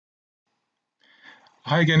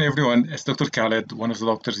Hi again, everyone. It's Dr. Khaled, one of the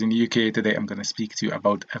doctors in the UK. Today, I'm going to speak to you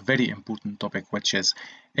about a very important topic, which is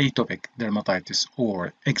atopic dermatitis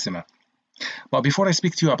or eczema. But before I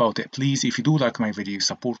speak to you about it, please, if you do like my video,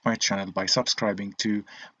 support my channel by subscribing to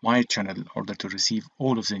my channel in order to receive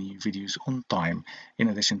all of the new videos on time, in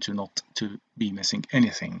addition to not to be missing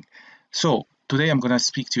anything. So today, I'm going to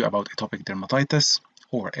speak to you about atopic dermatitis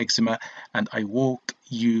or eczema, and I walk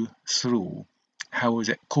you through how is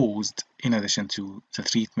it caused in addition to the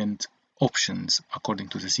treatment options according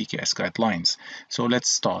to the CKS guidelines. So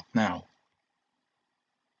let's start now.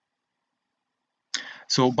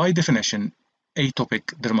 So by definition,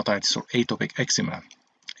 atopic dermatitis or atopic eczema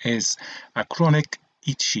is a chronic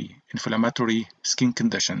itchy inflammatory skin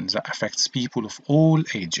condition that affects people of all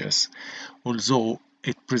ages, although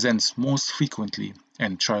it presents most frequently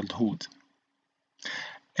in childhood.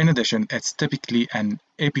 In addition, it's typically an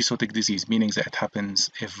episodic disease, meaning that it happens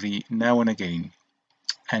every now and again,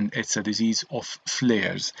 and it's a disease of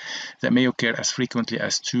flares that may occur as frequently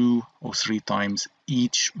as 2 or 3 times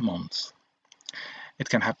each month. It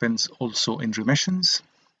can happen also in remissions,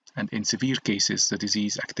 and in severe cases, the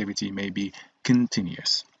disease activity may be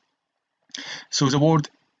continuous. So the word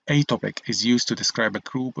atopic is used to describe a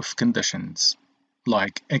group of conditions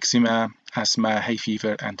like eczema, asthma, hay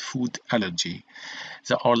fever, and food allergy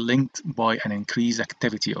that are linked by an increased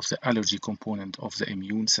activity of the allergy component of the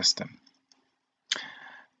immune system.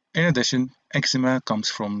 In addition, eczema comes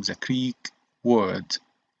from the Greek word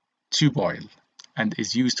to boil and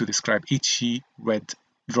is used to describe itchy, red,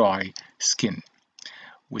 dry skin,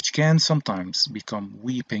 which can sometimes become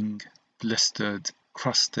weeping, blistered,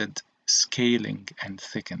 crusted, scaling, and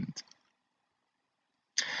thickened.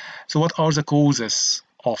 So what are the causes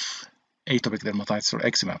of atopic dermatitis or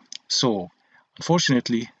eczema? So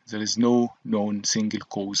unfortunately, there is no known single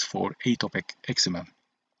cause for atopic eczema.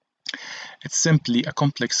 It's simply a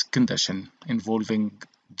complex condition involving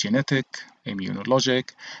genetic,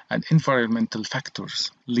 immunologic, and environmental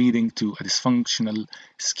factors leading to a dysfunctional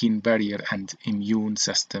skin barrier and immune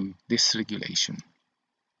system dysregulation.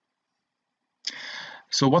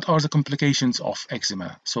 So what are the complications of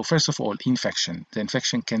eczema? So first of all, infection. The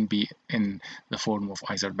infection can be in the form of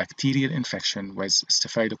either bacterial infection with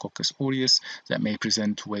Staphylococcus aureus that may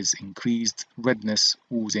present with increased redness,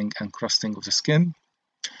 oozing, and crusting of the skin,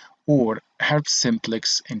 or herpes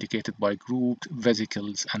simplex indicated by grouped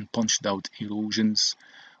vesicles and punched out erosions,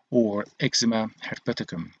 or eczema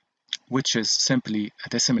herpeticum, which is simply a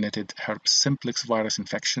disseminated herpes simplex virus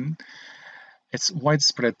infection. It's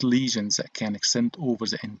widespread lesions that can extend over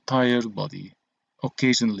the entire body,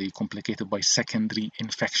 occasionally complicated by secondary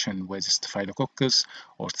infection with Staphylococcus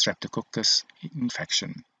or Streptococcus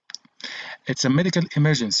infection. It's a medical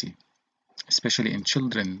emergency, especially in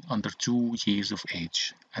children under 2 years of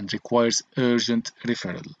age, and requires urgent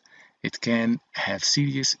referral. It can have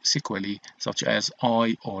serious sequelae such as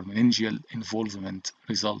eye or meningeal involvement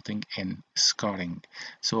resulting in scarring.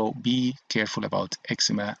 So be careful about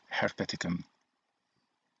eczema herpeticum.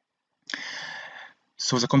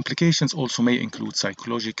 So the complications also may include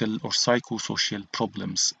psychological or psychosocial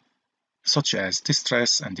problems, such as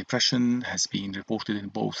distress and depression has been reported in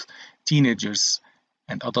both teenagers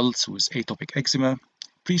and adults with atopic eczema.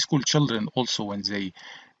 Preschool children also, when they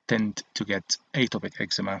tend to get atopic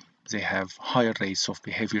eczema, they have higher rates of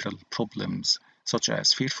behavioral problems, such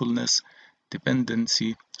as fearfulness,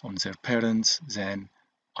 dependency on their parents than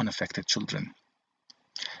unaffected children.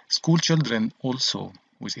 School children also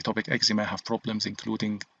with atopic eczema have problems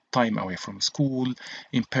including time away from school,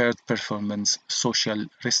 impaired performance, social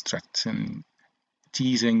restriction,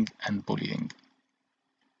 teasing, and bullying.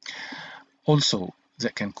 Also,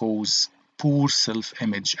 that can cause poor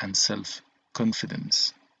self-image and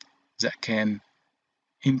self-confidence that can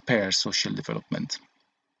impair social development.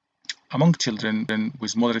 Among children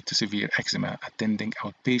with moderate to severe eczema attending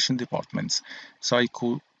outpatient departments,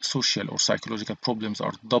 psychosocial or psychological problems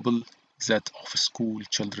are double that of school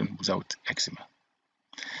children without eczema.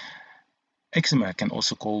 Eczema can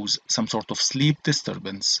also cause some sort of sleep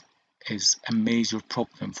disturbance, is a major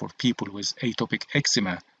problem for people with atopic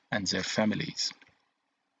eczema and their families.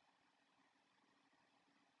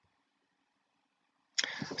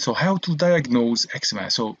 So how to diagnose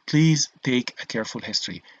eczema? So please take a careful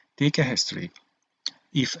history. Take a history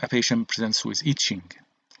if a patient presents with itching.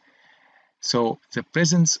 So the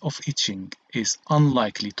presence of itching is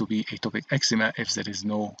unlikely to be atopic eczema if there is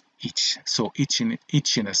no itch. So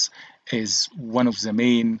itchiness is one of the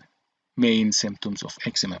main symptoms of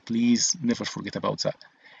eczema. Please never forget about that.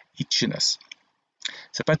 Itchiness.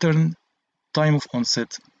 The pattern, time of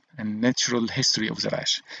onset, and natural history of the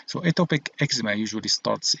rash. So atopic eczema usually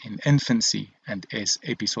starts in infancy and is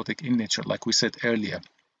episodic in nature, like we said earlier.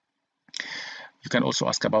 You can also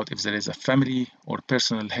ask about if there is a family or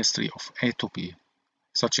personal history of atopy,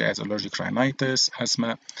 such as allergic rhinitis,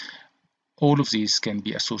 asthma. All of these can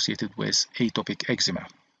be associated with atopic eczema.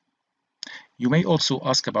 You may also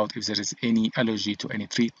ask about if there is any allergy to any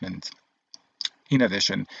treatment. In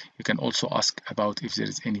addition, you can also ask about if there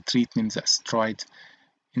is any treatment that's tried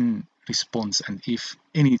in response and if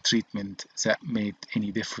any treatment that made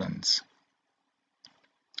any difference.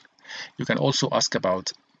 You can also ask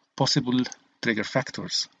about possible trigger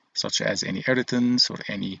factors, such as any irritants or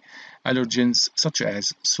any allergens, such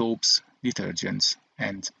as soaps, detergents,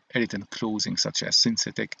 and irritant clothing, such as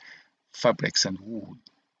synthetic fabrics and wool.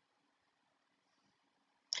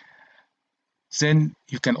 Then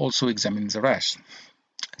you can also examine the rash.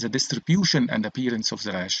 The distribution and appearance of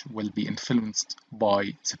the rash will be influenced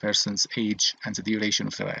by the person's age and the duration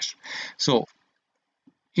of the rash. So,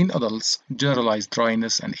 in adults, generalized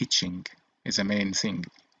dryness and itching is the main thing.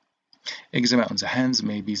 Eczema on the hands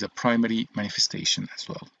may be the primary manifestation as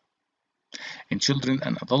well. In children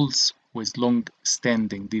and adults with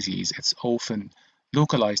long-standing disease, it's often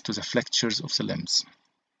localized to the flexures of the limbs.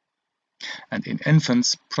 And in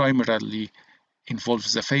infants, primarily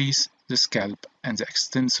involves the face, the scalp, and the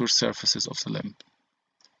extensor surfaces of the limb.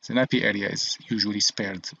 The nappy area is usually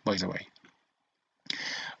spared, by the way.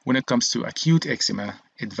 When it comes to acute eczema,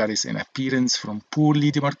 it varies in appearance from poorly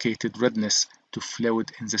demarcated redness to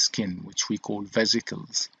fluid in the skin, which we call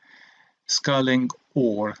vesicles, scaling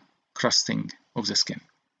or crusting of the skin.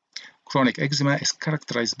 Chronic eczema is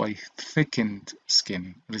characterized by thickened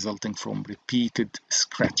skin resulting from repeated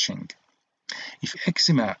scratching. If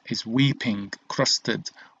eczema is weeping, crusted,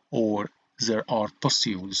 or there are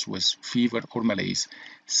pustules with fever or malaise,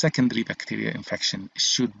 secondary bacterial infection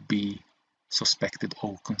should be suspected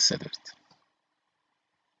or considered.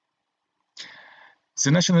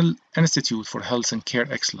 The National Institute for Health and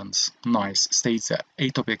Care Excellence, NICE, states that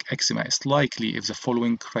atopic eczema is likely if the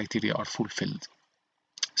following criteria are fulfilled.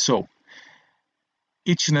 So,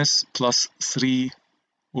 itchiness plus 3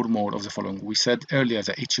 or more of the following. We said earlier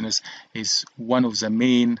that itchiness is one of the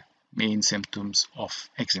main symptoms of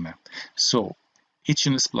eczema. So,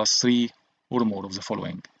 itchiness plus 3 or more of the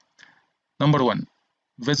following. Number 1,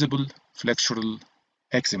 visible flexural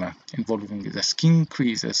eczema involving the skin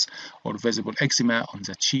creases or visible eczema on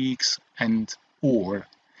the cheeks and or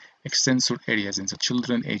extensor areas in the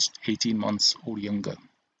children aged 18 months or younger.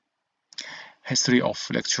 History of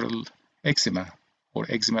flexural eczema or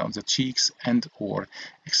eczema on the cheeks and or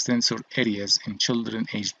extensor areas in children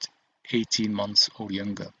aged 18 months or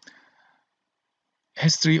younger.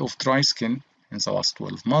 History of dry skin in the last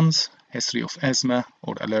 12 months, history of asthma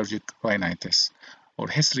or allergic rhinitis, or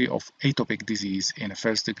history of atopic disease in a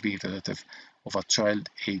first-degree relative of a child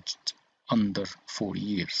aged under 4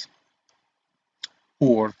 years,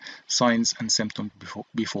 or signs and symptoms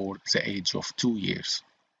before the age of 2 years.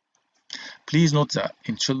 Please note that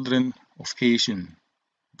in children of Asian,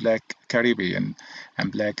 Black Caribbean,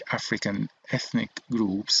 and Black African ethnic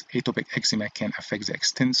groups, atopic eczema can affect the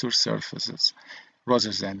extensor surfaces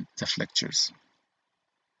rather than the flexures.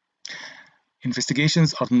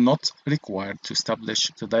 Investigations are not required to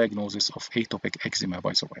establish the diagnosis of atopic eczema,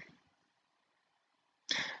 by the way.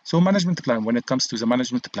 So management plan, when it comes to the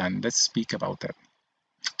management plan, let's speak about it.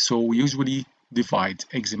 So we usually divide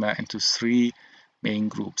eczema into 3 main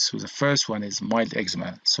groups. So the first one is mild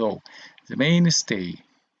eczema. So the mainstay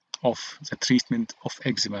of the treatment of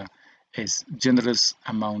eczema is generous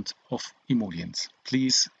amount of emollients.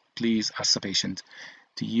 Please ask the patient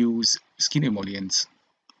to use skin emollients,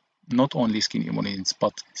 not only skin emollients,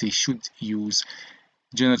 but they should use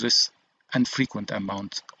generous and frequent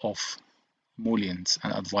amount of emollients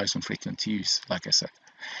and advise on frequent use, like I said.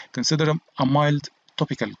 Consider a mild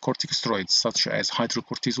topical corticosteroids such as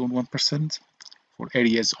hydrocortisone 1% for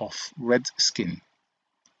areas of red skin.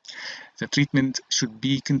 The treatment should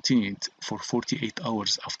be continued for 48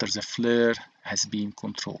 hours after the flare has been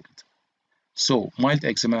controlled. So, mild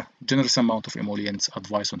eczema, generous amount of emollients,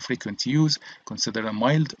 advice on frequent use. Consider a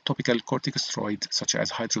mild topical corticosteroid such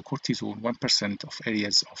as hydrocortisone 1% of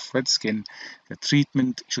areas of red skin. The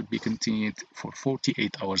treatment should be continued for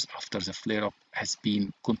 48 hours after the flare-up has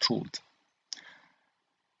been controlled.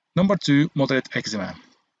 Number 2, moderate eczema.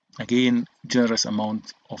 Again, generous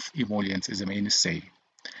amount of emollients is the mainstay.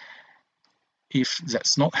 If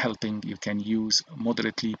that's not helping, you can use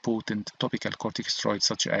moderately potent topical corticosteroids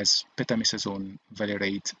such as betamethasone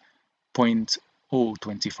valerate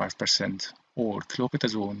 0.025% or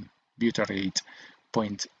clopidogrel butyrate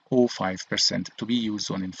 0.05% to be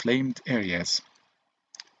used on inflamed areas.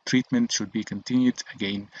 Treatment should be continued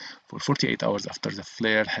again for 48 hours after the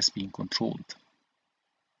flare has been controlled.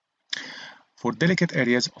 For delicate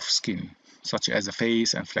areas of skin, such as the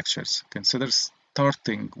face and flexures, consider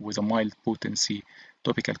starting with a mild potency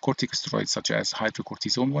topical corticosteroid such as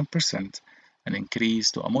hydrocortisone 1% and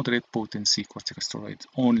increase to a moderate potency corticosteroid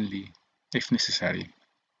only if necessary.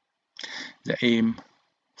 The aim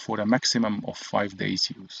for a maximum of 5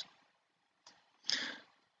 days use.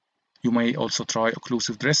 You may also try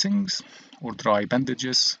occlusive dressings or dry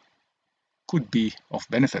bandages, could be of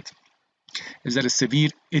benefit. If there is severe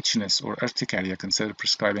itchiness or urticaria, consider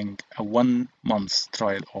prescribing a 1-month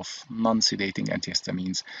trial of non-sedating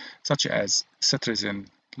antihistamines such as cetirizine,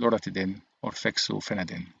 loratadine, or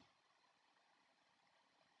fexofenadine.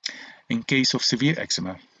 In case of severe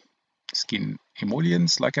eczema, skin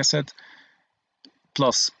emollients, like I said,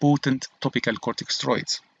 plus potent topical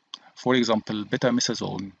corticosteroids, for example,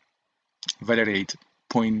 betamethasone, valerate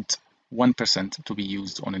 0.1% to be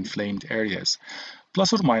used on inflamed areas.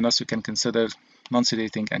 Plus or minus, you can consider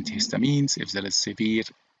non-sedating antihistamines if there is severe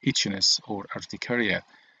itchiness or urticaria.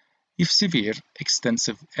 If severe,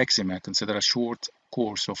 extensive eczema, consider a short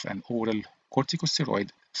course of an oral corticosteroid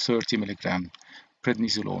 30 mg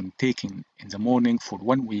prednisolone taken in the morning for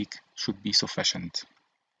 1 week should be sufficient.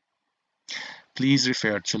 Please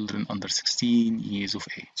refer children under 16 years of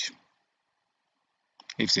age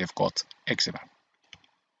if they have got eczema.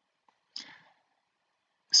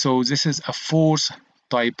 So this is a 4th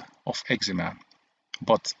type of eczema,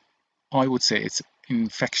 but I would say it's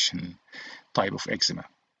infection type of eczema.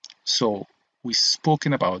 So we've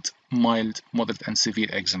spoken about mild, moderate, and severe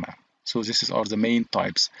eczema. So these are the main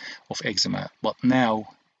types of eczema. But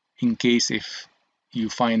now, in case if you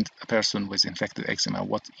find a person with infected eczema,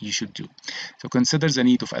 what you should do. So consider the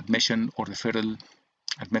need of admission or referral.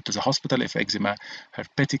 Admit to the hospital if eczema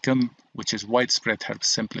herpeticum, which is widespread herpes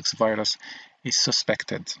simplex virus, is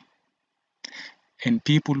suspected. In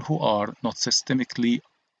people who are not systemically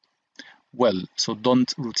well, so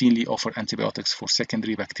don't routinely offer antibiotics for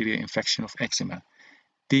secondary bacterial infection of eczema,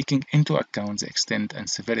 taking into account the extent and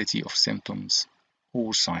severity of symptoms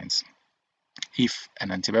or signs. If an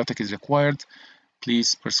antibiotic is required,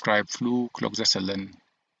 please prescribe flucloxacillin,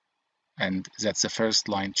 and that's the first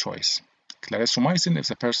line choice. Clarithromycin if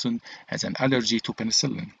the person has an allergy to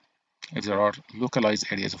penicillin. If there are localized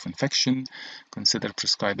areas of infection, consider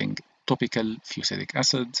prescribing topical fusidic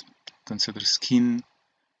acid. Consider skin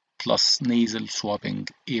plus nasal swabbing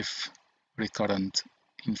if recurrent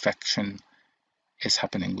infection is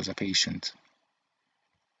happening with a patient.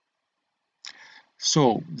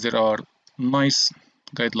 So there are nice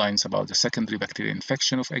guidelines about the secondary bacterial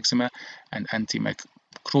infection of eczema and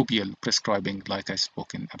antimicrobial prescribing, like I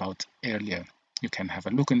spoken about earlier. You can have a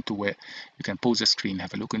look into it. You can pause the screen,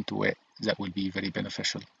 have a look into it. That will be very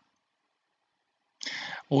beneficial.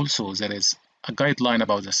 Also, there is a guideline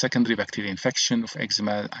about the secondary bacterial infection of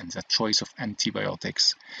eczema and the choice of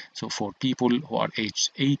antibiotics. So for people who are aged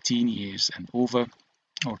 18 years and over,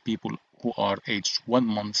 or people who are aged 1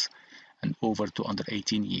 month and over to under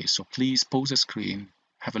 18 years. So please pause the screen,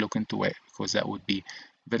 have a look into it, because that would be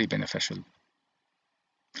very beneficial.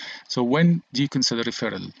 So when do you consider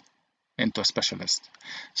referral into a specialist?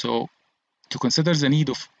 So to consider the need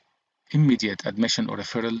of immediate admission or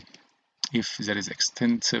referral, if there is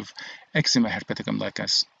extensive eczema herpeticum, like I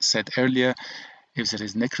said earlier, if there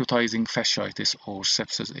is necrotizing fasciitis or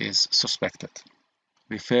sepsis is suspected.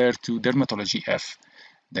 Refer to dermatology if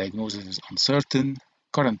diagnosis is uncertain,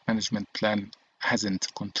 current management plan hasn't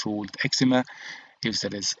controlled eczema, if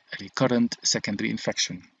there is a recurrent secondary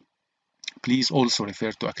infection. Please also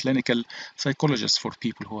refer to a clinical psychologist for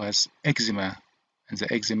people who has eczema and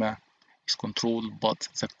the eczema is controlled, but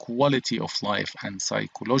the quality of life and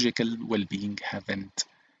psychological well-being haven't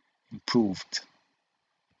improved.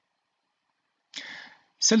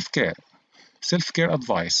 Self-care. Self-care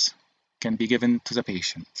advice can be given to the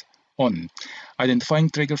patient on identifying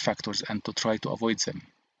trigger factors and to try to avoid them.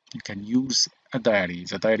 You can use a diary.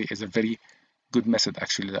 The diary is a very good method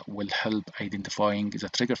actually that will help identifying the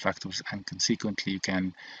trigger factors, and consequently you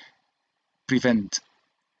can prevent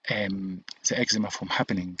the eczema from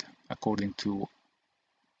happening according to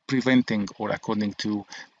preventing or according to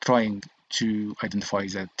trying to identify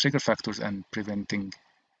the trigger factors and preventing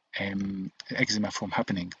eczema from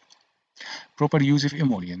happening. Proper use of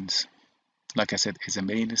emollients, like I said, is a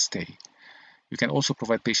mainstay. You can also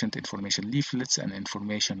provide patient information leaflets and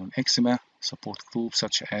information on eczema, support groups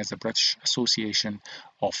such as the British Association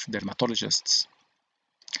of Dermatologists.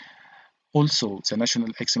 Also, the National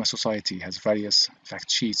Eczema Society has various fact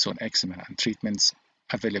sheets on eczema and treatments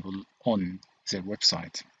available on their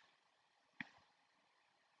website.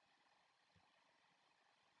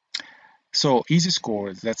 So easy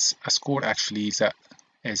score, that's a score actually that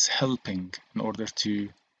is helping in order to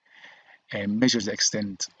measure the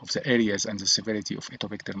extent of the areas and the severity of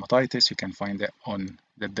atopic dermatitis. You can find it on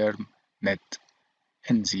the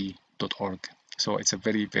dermnetnz.org. So it's a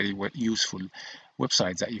very, very useful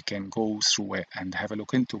website that you can go through it and have a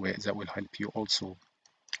look into it. That will help you also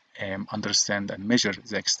understand and measure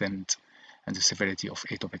the extent and the severity of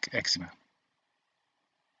atopic eczema.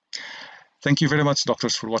 Thank you very much,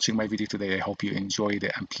 doctors, for watching my video today. I hope you enjoyed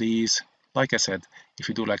it, and please, like I said, if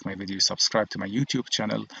you do like my video, subscribe to my YouTube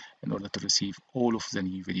channel in order to receive all of the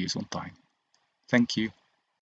new videos on time. Thank you.